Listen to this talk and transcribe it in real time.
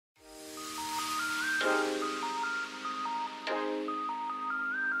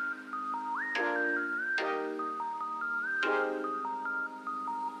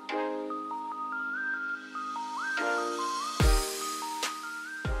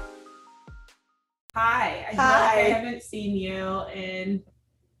Hi, I feel like I haven't seen you in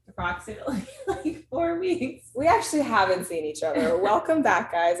approximately like 4 weeks. We actually haven't seen each other. Welcome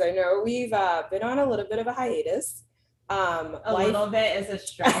back, guys. I know we've been on a little bit of a hiatus. A little bit is a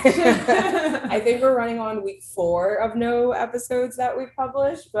stretch. I think we're running on week 4 of no episodes that we've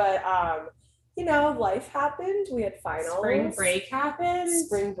published, but life happened. We had finals. Spring break happened,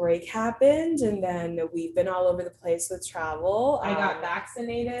 and then we've been all over the place with travel. I got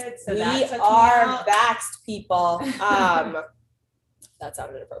vaccinated, so we are vaxxed people. That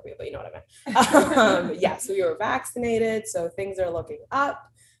sounded inappropriate, but you know what I meant. Yes, we were vaccinated, so things are looking up.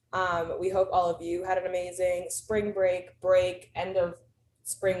 We hope all of you had an amazing spring break, end of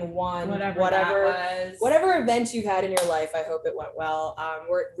spring one, whatever event you had in your life. I hope it went well.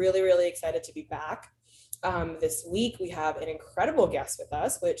 We're really, really excited to be back. This week we have an incredible guest with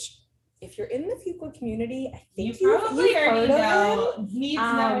us, which if you're in the Fuqua community, I think you probably already know. Needs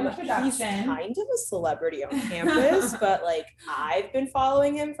no introduction. He's kind of a celebrity on campus, but like I've been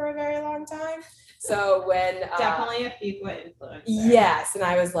following him for a very long time. So when definitely a Fuqua influencer. Yes, and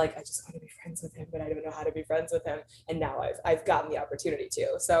I was like, I just want to be friends with him, but I don't know how to be friends with him. And now I've gotten the opportunity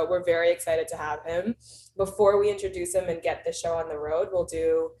to. So we're very excited to have him. Before we introduce him and get the show on the road, we'll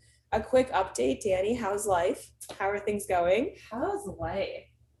do a quick update. Danny, how's life? How are things going? How's life?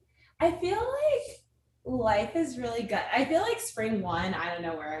 I feel like life is really good. I feel like spring one, I don't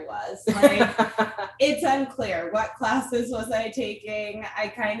know where I was. Like it's unclear. What classes was I taking? I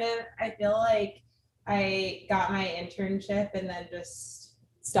feel like I got my internship and then just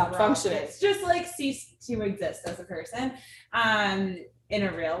stopped functioning. It's just like ceased to exist as a person in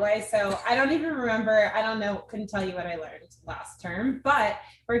a real way. So I don't even remember. I don't know. Couldn't tell you what I learned last term, but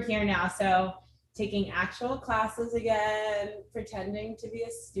we're here now. So taking actual classes again, pretending to be a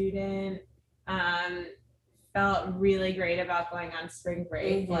student, felt really great about going on spring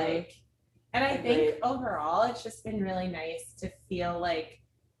break. And I think overall it's just been really nice to feel like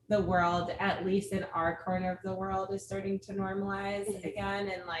the world, at least in our corner of the world, is starting to normalize again,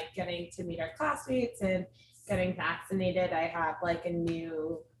 and like getting to meet our classmates and getting vaccinated. I have like a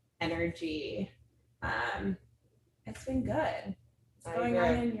new energy. It's been good. What's going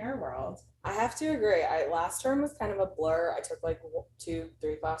on in your world? I have to agree. Last term was kind of a blur. I took like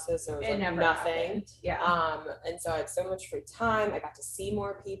 2-3 classes, so it was like nothing. Happened. Yeah. And so I had so much free time. I got to see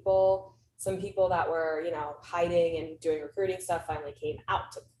more people. Some people that were, hiding and doing recruiting stuff finally came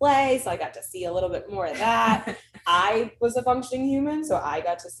out to play, so I got to see a little bit more of that. I was a functioning human, so I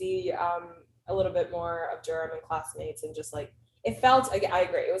got to see a little bit more of Durham and classmates, and just like it felt, I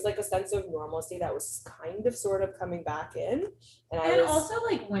agree, it was like a sense of normalcy that was kind of sort of coming back in. And also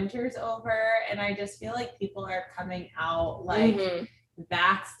like winter's over, and I just feel like people are coming out like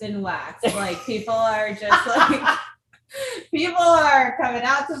vaxxed and waxed. Like people are just like people are coming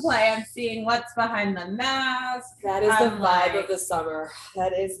out to play. I'm seeing what's behind the mask. That is the vibe of the summer.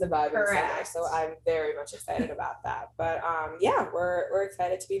 That is the vibe of the summer. So I'm very much excited about that. But yeah, we're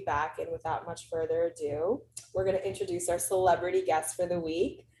excited to be back. And without much further ado, we're going to introduce our celebrity guest for the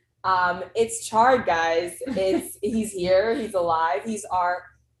week. It's Chard, guys. He's here. He's alive. He's our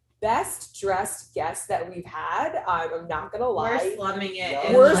best dressed guest that we've had. I'm not gonna lie. We're slumming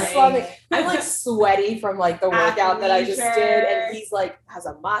it. We're slumming. I'm like sweaty from like the workout that I just did, and he's like has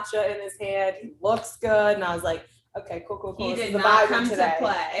a matcha in his hand. He looks good, and I was like, okay, cool. He did not come to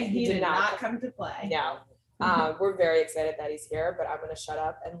play. He did not come to play. No. We're very excited that he's here, but I'm gonna shut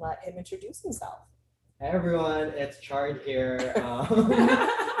up and let him introduce himself. Hey everyone, it's Chard here.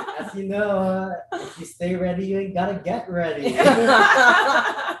 As you know, if you stay ready, you ain't gotta get ready.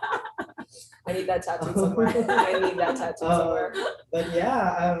 I need that tattoo somewhere. But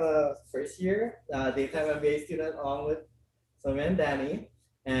yeah, I'm a first year daytime MBA student along with Soumya and Danny.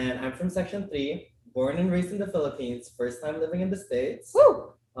 And I'm from Section 3, born and raised in the Philippines, first time living in the States.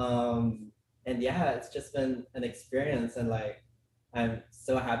 Woo! And yeah, it's just been an experience, and like I'm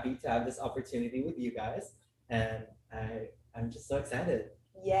so happy to have this opportunity with you guys. And I'm just so excited.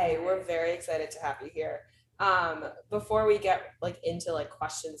 Yay, we're very excited to have you here. Before we get like into like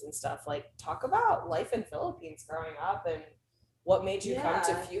questions and stuff, like talk about life in Philippines growing up and what made you come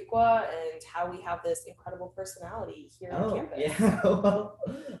to Fuqua and how we have this incredible personality here on campus. Yeah,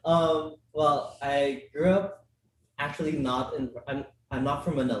 well, I grew up actually I'm not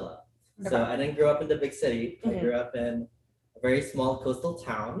from Manila. Okay. So I didn't grow up in the big city. I grew up in a very small coastal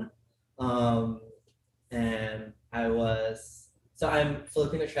town. And I'm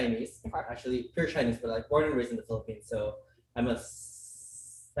Filipino Chinese, actually pure Chinese, but like born and raised in the Philippines. So I'm a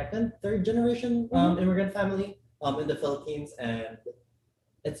third generation immigrant family in the Philippines, and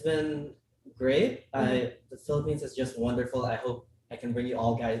it's been great. The Philippines is just wonderful. I hope I can bring you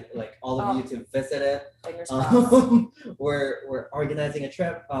all guys, like all of you to visit it. Fingers crossed. We're organizing a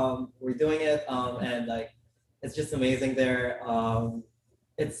trip. We're doing it, and like it's just amazing there.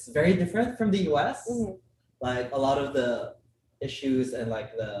 It's very different from the U.S. Mhm. Like a lot of the issues and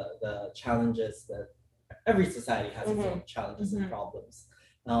like the challenges that every society has its own challenges and problems.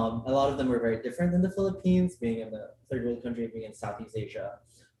 A lot of them are very different in the Philippines, being in the third world country, being in Southeast Asia,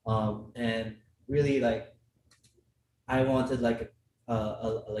 and really like I wanted like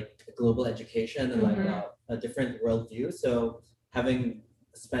a global education and like a different worldview. So having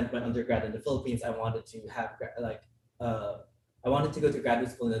spent my undergrad in the Philippines, I wanted to have I wanted to go to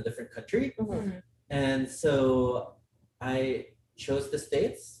graduate school in a different country, and so I chose the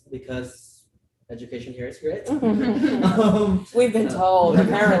States because education here is great. We've been told.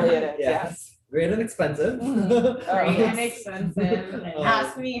 Apparently, it is. Yes. Great and expensive. Great and expensive.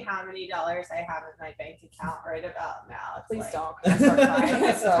 Ask me how many dollars I have in my bank account right about now. It's Please like, don't.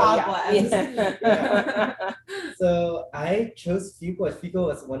 It's God bless. Yeah. So I chose FICO. FICO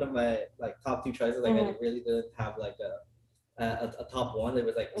was one of my like top two choices. Like I really didn't have like a top one. There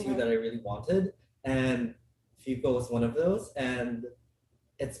was like two that I really wanted, and FICO was one of those. And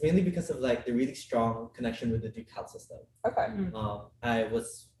it's mainly because of like the really strong connection with the Duke Health system. Okay.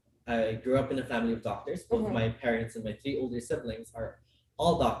 I grew up in a family of doctors. Both my parents and my three older siblings are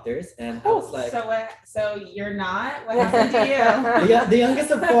all doctors, and I was like, so you're not? What happened to you? The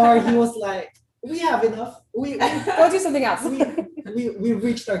youngest of four, he was like, we have enough. We Go do something else. we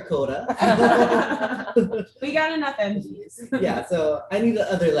reached our quota. We got enough MGs. Yeah, so I need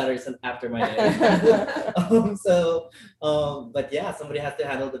other letters after my name. But yeah, somebody has to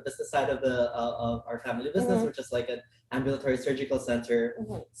handle the business side of the of our family business, which is like an ambulatory surgical center.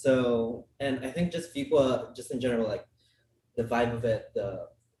 So, and I think just FIPA, just in general, like the vibe of it, the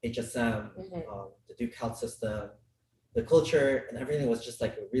HSM, the Duke Health system, the culture, and everything was just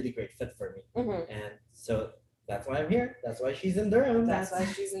like a really great fit for me. And so that's why I'm here. That's why she's in Durham. That's why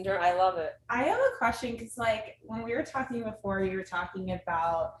she's in Durham. I love it. I have a question because, like, when we were talking before, you were talking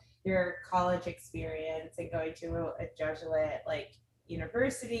about your college experience and going to a Jesuit like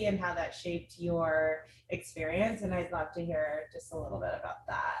university and how that shaped your experience. And I'd love to hear just a little bit about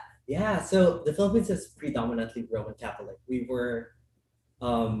that. Yeah. So the Philippines is predominantly Roman Catholic. We were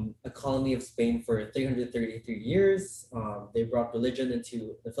a colony of Spain for 333 years. They brought religion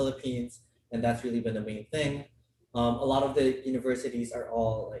into the Philippines, and that's really been the main thing. A lot of the universities are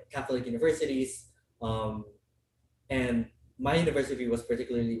all like Catholic universities, and my university was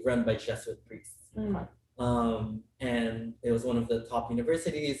particularly run by Jesuit priests. And it was one of the top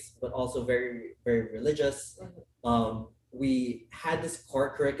universities, but also very, very religious. We had this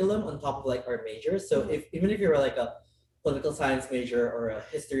core curriculum on top of like our majors. So even if you were like a political science major or a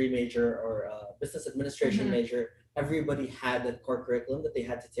history major or a business administration major, everybody had that core curriculum that they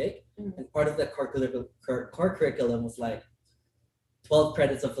had to take. And part of that core curriculum was like 12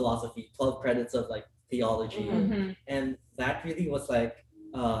 credits of philosophy, 12 credits of like theology. And that really was like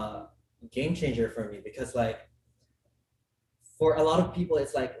a game changer for me, because like for a lot of people,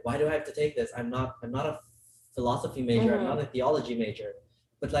 it's like, why do I have to take this? I'm not a philosophy major, I'm not a theology major.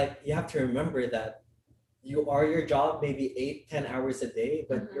 But like, you have to remember that you are your job maybe 8-10 hours a day,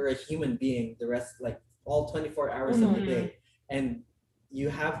 but you're a human being the rest, like all 24 hours of the day. And you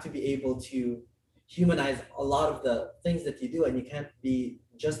have to be able to humanize a lot of the things that you do, and you can't be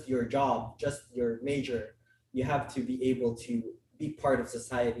just your job, just your major. You have to be able to be part of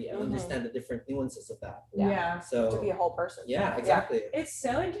society and understand the different nuances of that. So to be a whole person. Yeah, exactly. It's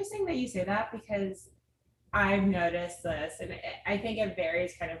so interesting that you say that, because I've noticed this, and I think it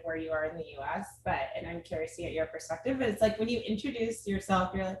varies kind of where you are in the US, and I'm curious to get your perspective. But it's like when you introduce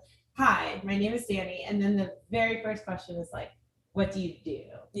yourself, you're like, hi, my name is Danny. And then the very first question is like, what do you do?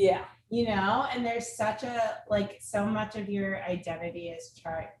 Yeah. You know, and there's such a, like, so much of your identity is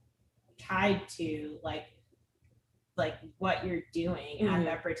tied to like what you're doing at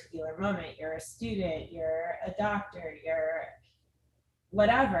that particular moment. You're a student, you're a doctor, you're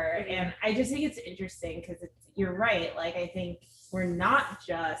whatever. And I just think it's interesting because you're right. Like, I think we're not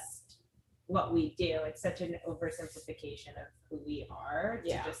just what we do. It's such an oversimplification of who we are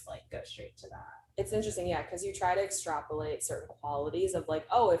to just like go straight to that. It's interesting, yeah, because you try to extrapolate certain qualities of like,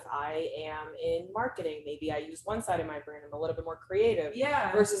 oh, if I am in marketing, maybe I use one side of my brain, I'm a little bit more creative.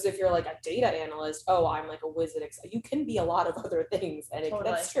 Yeah. Versus if you're like a data analyst, oh, I'm like a whiz at Excel. You can be a lot of other things, and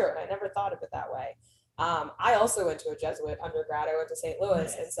that's true. And I never thought of it that way. I also went to a Jesuit undergrad. I went to St.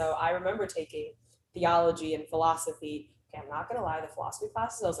 Louis, and so I remember taking theology and philosophy okay, I'm not gonna lie, the philosophy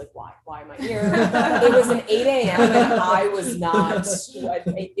classes, I was like, why am I here? It was an 8 a.m. and I was not,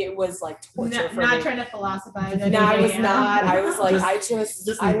 it was like torture for not me. trying to philosophize. No, I was not. I was like,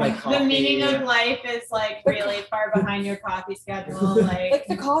 Just I need my don't- coffee. The meaning of life is like really far behind your coffee schedule. like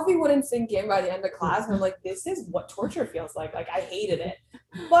the coffee wouldn't sink in by the end of class. And I'm like, this is what torture feels like. Like, I hated it.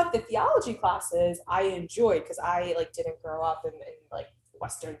 But the theology classes I enjoyed because I like didn't grow up in like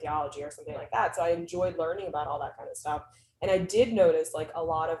Western theology or something like that. So I enjoyed learning about all that kind of stuff. And I did notice like a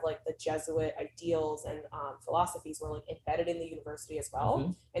lot of like the Jesuit ideals and philosophies were like embedded in the university as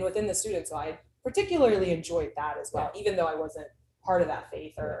well and within the students. So I particularly enjoyed that as well, even though I wasn't part of that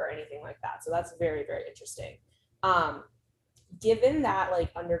faith or anything like that. So that's very, very interesting. Given that like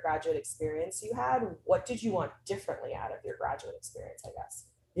undergraduate experience you had, what did you want differently out of your graduate experience, I guess?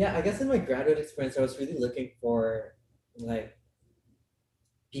 Yeah, I guess in my graduate experience, I was really looking for like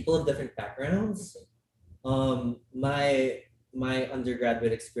people of different backgrounds. My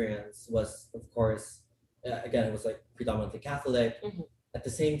undergraduate experience was, of course, again, it was like predominantly Catholic. At the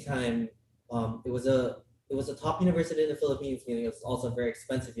same time, it was a top university in the Philippines, meaning it was also a very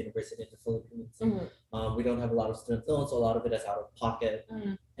expensive university in the Philippines. We don't have a lot of student loans, so a lot of it is out of pocket.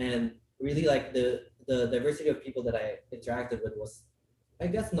 And really, like the diversity of people that I interacted with was, I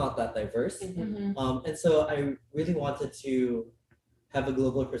guess, not that diverse. And so I really wanted to have a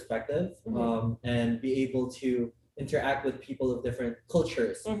global perspective and be able to interact with people of different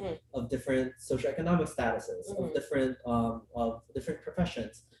cultures, of different socioeconomic statuses, of different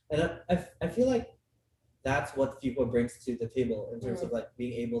professions. And I feel like that's what FIPO brings to the table in terms of like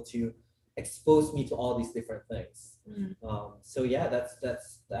being able to expose me to all these different things. So yeah, that's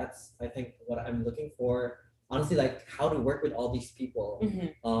I think what I'm looking for. Honestly, like how to work with all these people.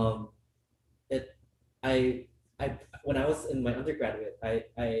 I when I was in my undergraduate, I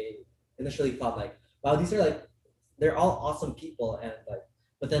initially thought like, wow, these are like, they're all awesome people, and like,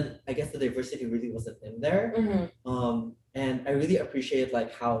 but then I guess the diversity really wasn't in there. And I really appreciate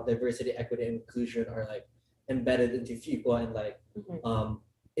like how diversity, equity, and inclusion are like embedded into FIPO and like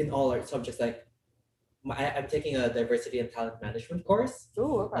in all our subjects. Like I'm taking a diversity and talent management course.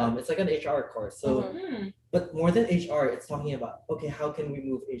 Ooh, okay. It's like an HR course. So, but more than HR, it's talking about, okay, how can we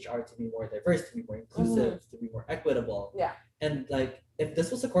move HR to be more diverse, to be more inclusive, to be more equitable? Yeah. And like, if this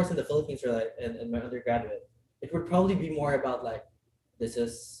was a course in the Philippines or like in my undergraduate, it would probably be more about like, this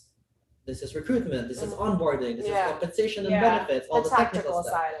is recruitment, this is onboarding, this is compensation and benefits, all the technical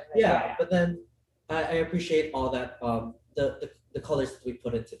stuff. Side of it. Yeah, but then I appreciate all that the colors that we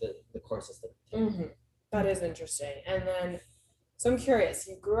put into the courses that we take. That is interesting. And then, so I'm curious,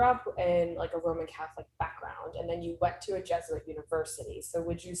 you grew up in like a Roman Catholic background and then you went to a Jesuit university. So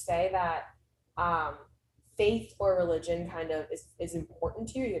would you say that faith or religion kind of is important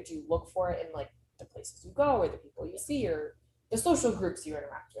to you? Do you look for it in like the places you go or the people you see or the social groups you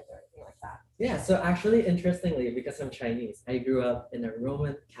interact with or anything like that? Yeah, so actually, interestingly, because I'm Chinese, I grew up in a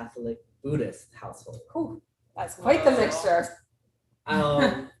Roman Catholic Buddhist household. Whew, that's quite the mixture.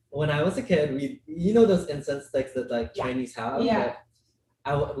 When I was a kid, you know those incense sticks that like Chinese have? Yeah.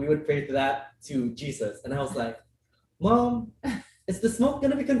 We would pray to Jesus, and I was like, Mom, is the smoke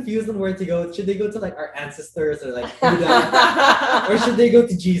gonna be confused on where to go? Should they go to like our ancestors or like Buddha, or should they go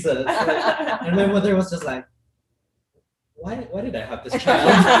to Jesus? Like, and my mother was just like, why did I have this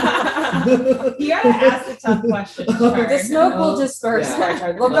child? You gotta ask the tough questions. The smoke will disperse.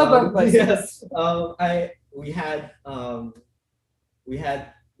 Yeah. We'll go both places. Yes. We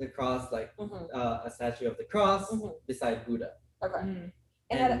had the cross, like a statue of the cross beside Buddha. Okay.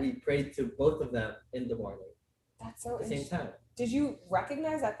 And we prayed to both of them in the morning. That's so at the same time. Did you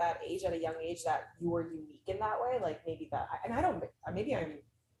recognize at that age, at a young age, that you were unique in that way? Like maybe that, and I don't, maybe I'm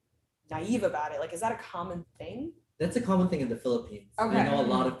naive about it. Like, is that a common thing? That's a common thing in the Philippines. Okay. I know a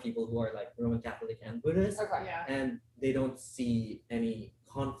lot of people who are like Roman Catholic and Buddhist, Okay. Yeah. and they don't see any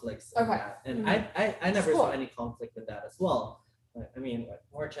conflicts Okay. in that. And I never saw any conflict in that as well. I mean, like,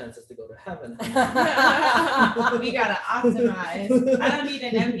 more chances to go to heaven. We gotta optimize. I don't need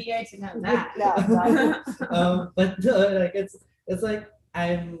an MBA to know that. No, but like it's like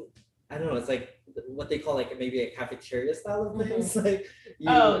I don't know. It's like what they call like maybe a cafeteria style of things. Like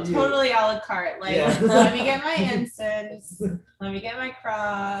totally a la carte. Like let me get my incense. Let me get my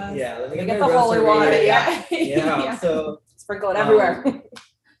cross. Yeah, let me get the holy water. Yeah. So sprinkle it everywhere.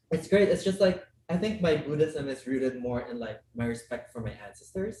 It's great. It's just like, I think my Buddhism is rooted more in like my respect for my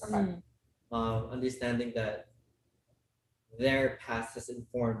ancestors. Okay. Understanding that their past has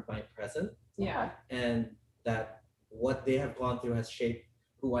informed my present. Yeah. And that what they have gone through has shaped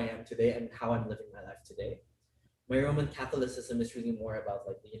who I am today and how I'm living my life today. my Roman Catholicism is really more about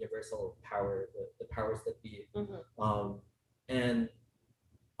like the universal power, the powers that be. And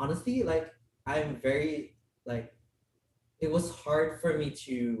honestly, like I'm very like it was hard for me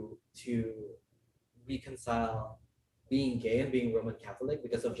to reconcile being gay and being Roman Catholic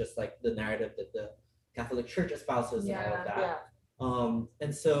because of just like the narrative that the Catholic Church espouses and all of that.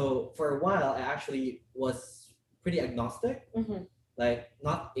 And so for a while, I actually was pretty agnostic, like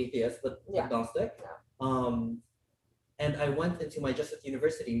not atheist, but agnostic. And I went into my Jesuit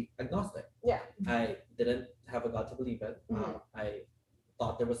university agnostic. I didn't have a God to believe in. I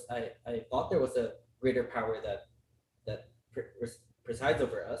thought there was a greater power that presides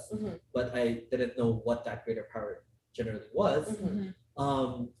over us, but I didn't know what that greater power generally was.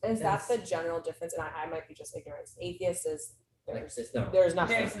 Is that the general difference? And I might be just ignorant. Atheist is there's nothing. There's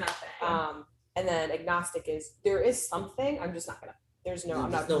nothing. And then agnostic is there is something. I'm just not gonna. There's no.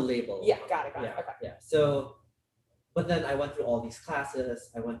 There's no label. Yeah, got it. Okay. Yeah. So, but then I went through all these classes.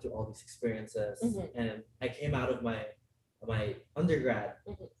 I went through all these experiences, and I came out of my undergrad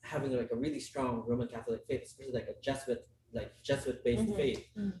having like a really strong Roman Catholic faith, especially like a Jesuit based faith.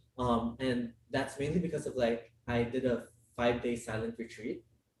 And that's mainly because of like I did a 5-day silent retreat.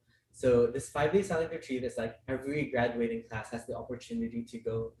 So this 5-day silent retreat is like every graduating class has the opportunity to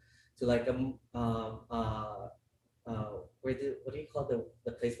go to like what do you call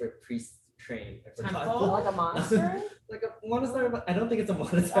the place where priests train? Temple? Like a monastery? Like a monastery, but I don't think it's a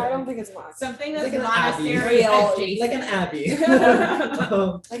monastery. I don't think it's a monastery. Something that's Like an monastery abbey. Like an abbey.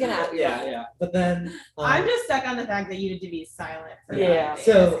 Like an abbey. Yeah. But then I'm just stuck on the fact that you had to be silent for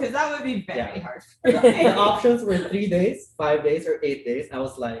so because that would be very hard. the options were 3 days, 5 days, or 8 days. I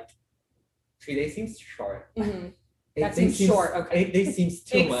was like, 3 days seems short. 8 days seems short. Okay. 8 days seems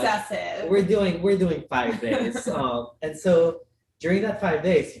too Excessive. much. We're doing 5 days. And so during that 5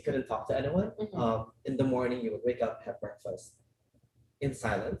 days, you couldn't talk to anyone. In the morning, you would wake up, have breakfast in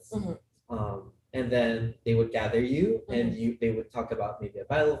silence. And then they would gather you, and they would talk about maybe a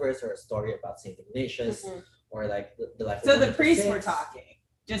Bible verse or a story about Saint Ignatius, or like the life. So the priests were talking,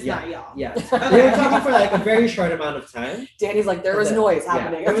 just not y'all. Yeah, they were talking for like a very short amount of time. Danny's like, there was noise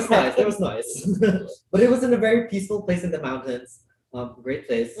happening. There was noise. There was noise, but it was in a very peaceful place in the mountains. Great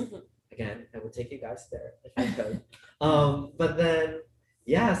place. Again, I would take you guys there if I could. But then,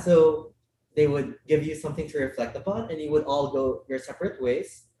 so they would give you something to reflect upon, and you would all go your separate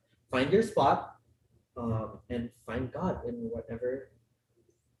ways, find your spot, and find God in whatever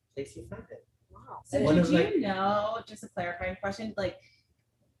place you find it. Wow. So did you know, just a clarifying question, like,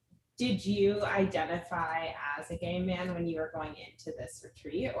 did you identify as a gay man when you were going into this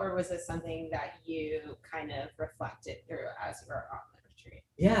retreat, or was this something that you kind of reflected through as you were on the retreat?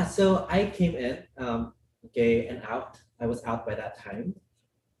 Yeah, so I came in gay and out. I was out by that time,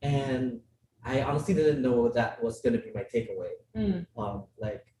 and I honestly didn't know that was going to be my takeaway.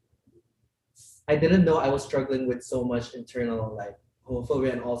 Like, I didn't know I was struggling with so much internal like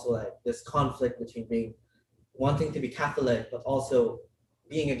homophobia, and also like this conflict between wanting to be Catholic but also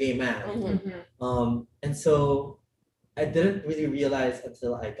being a gay man. And so I didn't really realize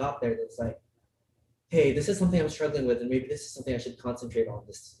until I got there that it's like, hey, this is something I'm struggling with, and maybe this is something I should concentrate on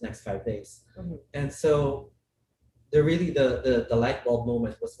this next 5 days. And so the light bulb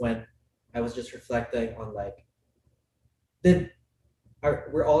moment was when I was just reflecting on like,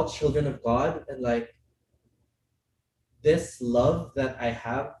 we're all children of God, and like this love that I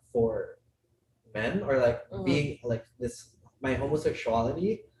have for men, or like being like this, my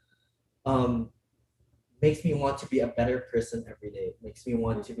homosexuality makes me want to be a better person every day, makes me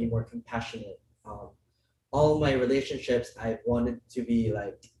want to be more compassionate. All my relationships, I've wanted to be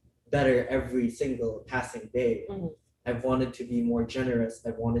like better every single passing day. I've wanted to be more generous.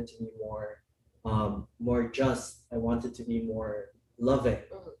 I've wanted to be more just. I wanted to be more loving.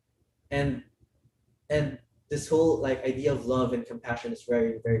 And this whole like idea of love and compassion is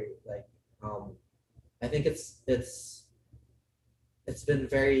very, very like I think it's been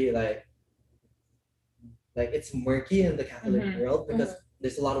very like it's murky in the Catholic world, because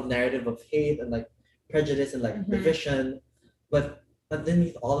there's a lot of narrative of hate and like prejudice and like division, but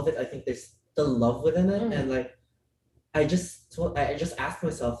underneath all of it, I think there's still love within it. And like I just asked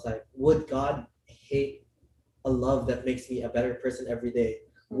myself, like, would God hate a love that makes me a better person every day?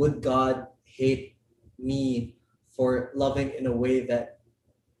 Would God hate me for loving in a way that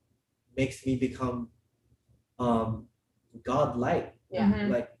makes me become God-like?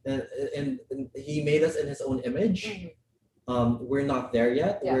 Like, and he made us in his own image. We're not there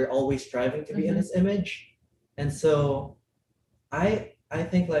yet. We're always striving to be in his image. And so I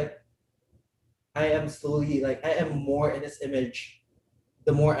think like I am slowly, like I am more in his image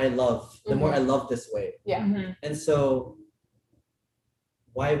the more I love, this way. Yeah. Mm-hmm. And so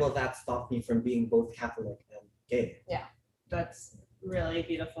why will that stop me from being both Catholic and gay? Yeah. That's really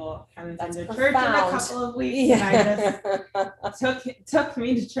beautiful. Haven't been That's to church in a profound. couple of weeks, and I just took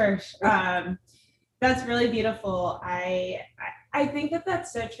me to church. That's really beautiful. I think that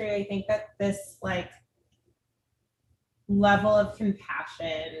that's so true. I think that this like level of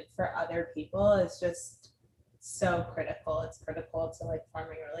compassion for other people is just so critical. It's critical to like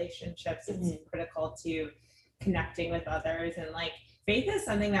forming relationships. It's critical to connecting with others, and like faith is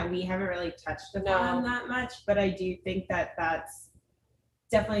something that we haven't really touched upon that much, but I do think that that's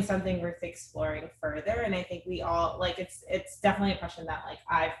definitely something worth exploring further. And I think we all like it's definitely a question that like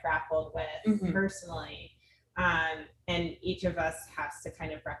I've grappled with personally. And each of us has to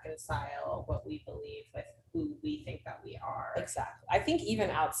kind of reconcile what we believe with who we think that we are. Exactly. I think even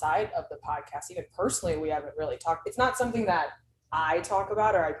outside of the podcast, even personally, we haven't really talked. It's not something that I talk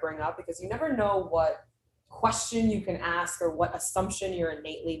about or I bring up because you never know what question you can ask or what assumption you're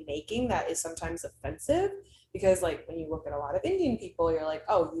innately making that is sometimes offensive. Because like when you look at a lot of Indian people, you're like,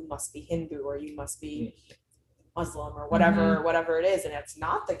 oh, you must be Hindu or you must be Muslim or whatever it is. And it's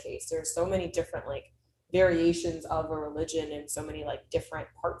not the case. There's so many different like variations of a religion and so many like different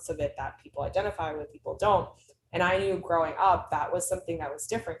parts of it that people identify with, people don't. And I knew growing up that was something that was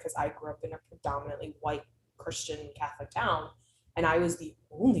different because I grew up in a predominantly white Christian Catholic town and I was the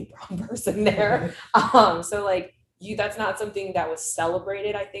only brown person there. So like that's not something that was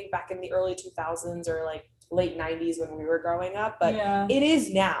celebrated, I think, back in the early 2000s or like late 90s when we were growing up, but it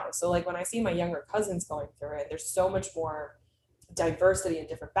is now. So like when I see my younger cousins going through it, there's so much more diversity in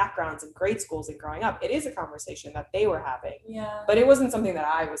different backgrounds in grade schools and growing up. It is a conversation that they were having, but it wasn't something that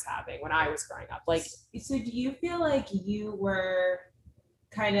I was having when I was growing up. Like, so do you feel like you were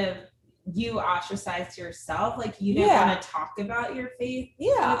kind of you ostracized yourself, like you didn't want to talk about your faith?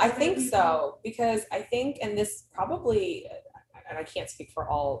 I think so, because I think, and this probably, and I can't speak for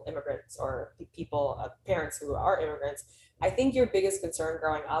all immigrants or people, parents who are immigrants, I think your biggest concern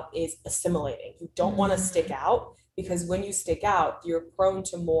growing up is assimilating. You don't want to stick out because when you stick out, you're prone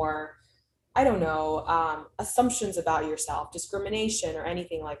to more, I don't know, assumptions about yourself, discrimination or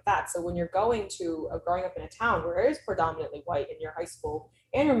anything like that. So when you're growing up in a town where it is predominantly white in your high school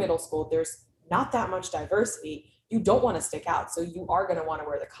and your middle school, there's not that much diversity. You don't want to stick out. So you are going to want to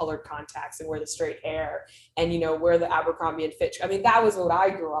wear the colored contacts and wear the straight hair and, wear the Abercrombie and Fitch. I mean, that was what I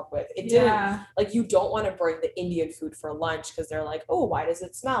grew up with. It didn't, like, you don't want to bring the Indian food for lunch because they're like, oh, why does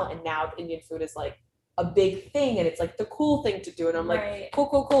it smell? And now Indian food is like a big thing and it's like the cool thing to do. And I'm like,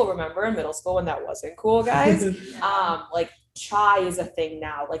 cool. Remember in middle school when that wasn't cool, guys? Like chai is a thing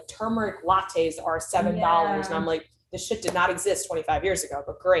now. Like turmeric lattes are $7. And I'm like, this shit did not exist 25 years ago,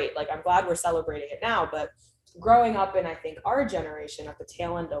 but great. Like, I'm glad we're celebrating it now. But growing up in, I think, our generation, at the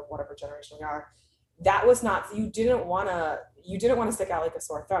tail end of whatever generation we are, that was not, you didn't want to stick out like a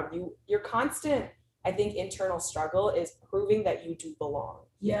sore thumb. Your constant, I think, internal struggle is proving that you do belong.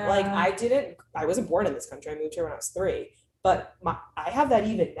 Like, I wasn't born in this country. I moved here when I was 3, but I have that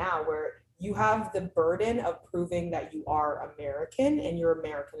even now where you have the burden of proving that you are American and you're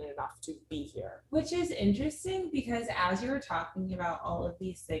American enough to be here. Which is interesting because as you were talking about all of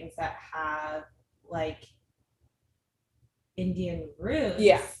these things that have like Indian roots,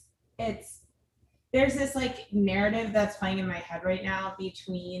 there's this like narrative that's playing in my head right now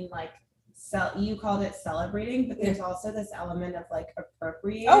between like you called it celebrating, but there's also this element of like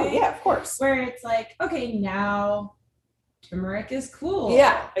appropriating. Oh yeah, of course. Where it's like, okay, now turmeric is cool.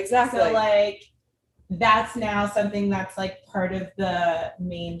 Yeah, exactly. So like that's now something that's like part of the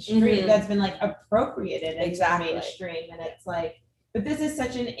mainstream that's been like appropriated into the mainstream. And it's like, but this is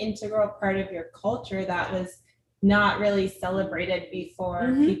such an integral part of your culture that was not really celebrated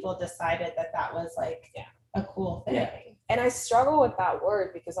before people decided that was like a cool thing. And I struggle with that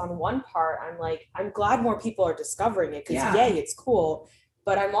word because on one part I'm like, I'm glad more people are discovering it because yay, it's cool.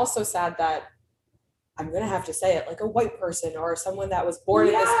 But I'm also sad that I'm going to have to say it, like a white person or someone that was born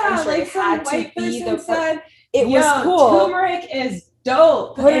in this country like had to be the said, it was cool. Turmeric is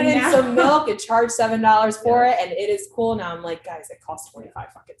dope. Put it in some milk and charge $7 for it, and it is cool. Now I'm like, guys, it costs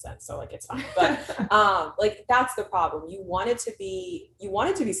 25 fucking cents, so like it's fine. But like that's the problem. You want it to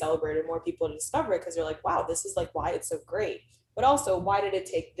be celebrated, more people to discover it because you're like, wow, this is like why it's so great. But also, why did it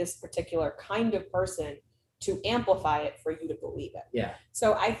take this particular kind of person to amplify it for you to believe it? Yeah.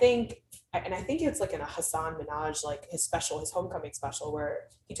 So I think it's like in a Hassan Minhaj, like his homecoming special, where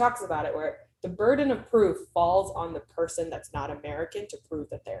he talks about it, where the burden of proof falls on the person that's not American to prove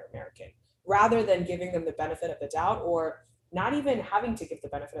that they're American, rather than giving them the benefit of the doubt or not even having to give the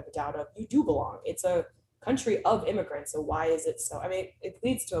benefit of the doubt of you do belong. It's a country of immigrants. So why is it so? I mean, it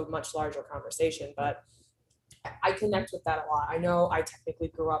leads to a much larger conversation, but I connect with that a lot. I know I technically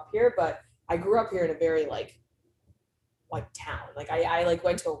grew up here, but I grew up here in a very like town. Like I like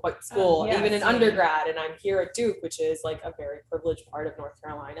went to a white school, Yeah, even in same. undergrad, and I'm here at Duke, which is like a very privileged part of North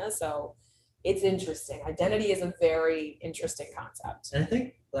Carolina. So it's interesting. Identity is a very interesting concept. And I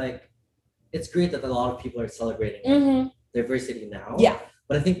think like it's great that a lot of people are celebrating diversity now. Yeah.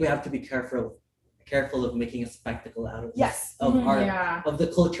 But I think we have to be careful of making a spectacle out of Yes. of our Yeah. of the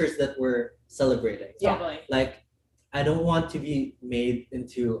cultures that we're celebrating. Yeah. Totally. Like I don't want to be made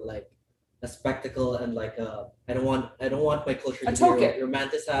into like a spectacle and like I don't want my culture A to token. be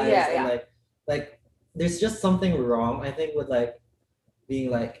romanticized Yeah, and like there's just something wrong, I think, with like being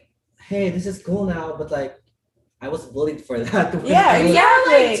like, hey, this is cool now, but like I was bullied for that. Yeah,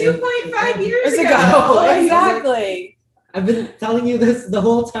 exactly. Like 2.5 years Years ago. ago. Exactly. I've been telling you this the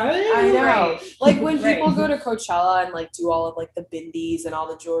whole time. I know. Right. Like when Right. people go to Coachella and like do all of like the bindies and all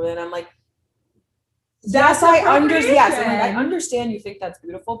the jewelry, and I'm like, That's I understand. Yes, I'm like, I appropriation. understand you think that's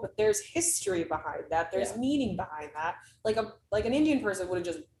beautiful, but there's history behind that. There's Yeah. meaning behind that. Like an Indian person wouldn't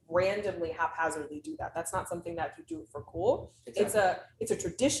just randomly haphazardly do that. That's not something that you do for cool. Exactly. It's a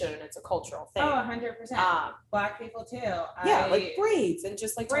tradition. It's a cultural thing. Oh, 100%. Black people too. Yeah, like braids and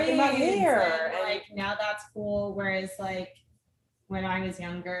just like talking about braids hair and like now that's cool. Whereas like when I was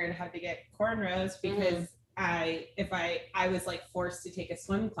younger and had to get cornrows because I was like forced to take a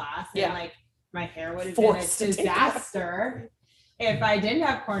swim class and Yeah. like my hair would have Forced to been a take disaster if I didn't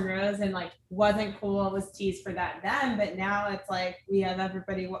have cornrows and like wasn't cool, was teased for that then. But now it's like we have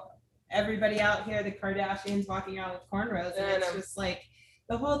everybody out here, the Kardashians walking around with cornrows, and I it's know. just like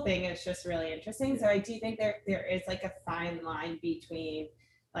the whole thing is just really interesting. So I do think there is like a fine line between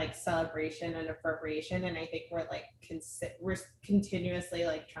like celebration and appropriation, and I think we're continuously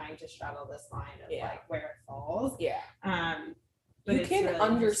like trying to straddle this line of like where it falls. Yeah. But You it's can really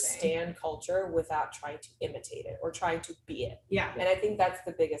understand culture without trying to imitate it or trying to be it. Yeah. And I think that's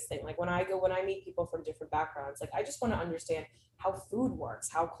the biggest thing. Like when I meet people from different backgrounds, like I just want to understand how food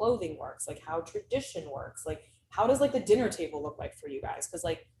works, how clothing works, like how tradition works, like how does like the dinner table look like for you guys? Because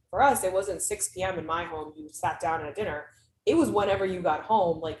like for us, it wasn't 6 p.m. in my home, you sat down at dinner. It was whenever you got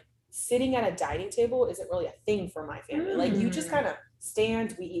home. Like sitting at a dining table isn't really a thing for my family. Like you just kind of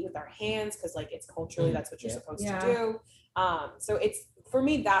stand, we eat with our hands because like it's culturally that's what you're supposed to do. So it's, for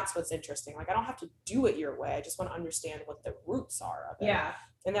me, that's what's interesting. Like I don't have to do it your way. I just want to understand what the roots are of it. Yeah.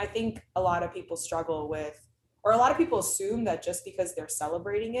 And I think a lot of people struggle with, or a lot of people assume that just because they're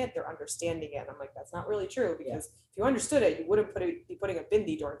celebrating it, they're understanding it. And I'm like, that's not really true, because if you understood it, you wouldn't be putting a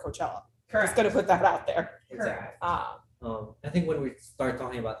bindi during Coachella. Correct. Just gonna put that out there. Correct. I think when we start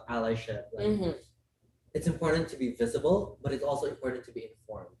talking about allyship, like, it's important to be visible, but it's also important to be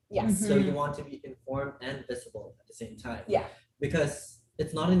informed. Yes. So you want to be informed and visible at the same time. Yeah. Because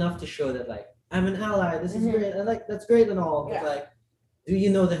it's not enough to show that like I'm an ally, this is great, and like that's great and all, but like, do you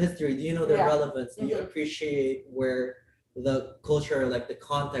know the history? Do you know the relevance? Do you appreciate where the culture, like the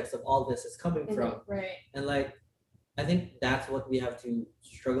context of all this is coming from? Right. And like, I think that's what we have to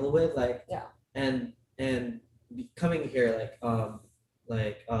struggle with, like, and coming here,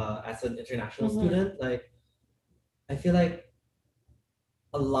 as an international student, like, I feel like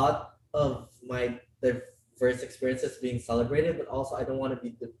a lot of my diverse experiences being celebrated, but also I don't want to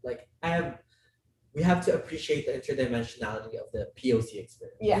be we have to appreciate the interdimensionality of the POC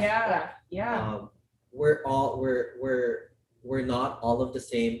experience. We're not all of the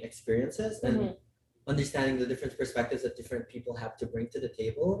same experiences, and understanding the different perspectives that different people have to bring to the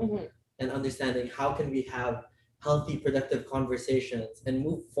table, and understanding how can we have healthy, productive conversations and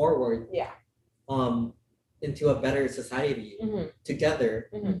move forward into a better society together.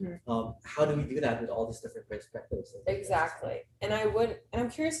 How do we do that with all these different perspectives? Exactly. And I'm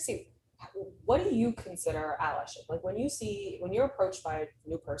curious to see, what do you consider allyship? Like when you're approached by a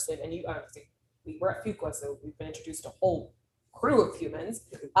new person, and we were at Fuqua, so we've been introduced to a whole crew of humans,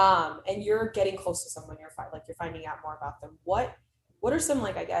 and you're getting close to someone, you're finding out more about them. What are some,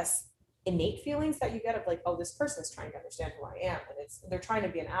 like, I guess, innate feelings that you get of like, oh, this person is trying to understand who I am, and they're trying to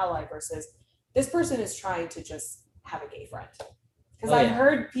be an ally, versus this person is trying to just have a gay friend? Because I've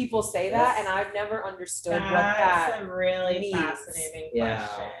heard people say that, and I've never understood what that That's a really means. fascinating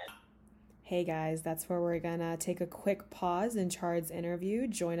question. Hey guys, that's where we're gonna take a quick pause in Chard's interview.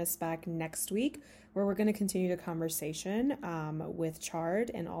 Join us back next week, where we're gonna continue the conversation with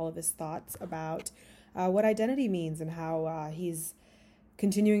Chard and all of his thoughts about what identity means and how he's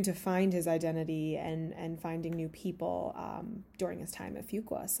continuing to find his identity and finding new people during his time at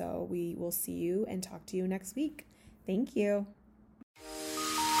Fuqua. So we will see you and talk to you next week. Thank you.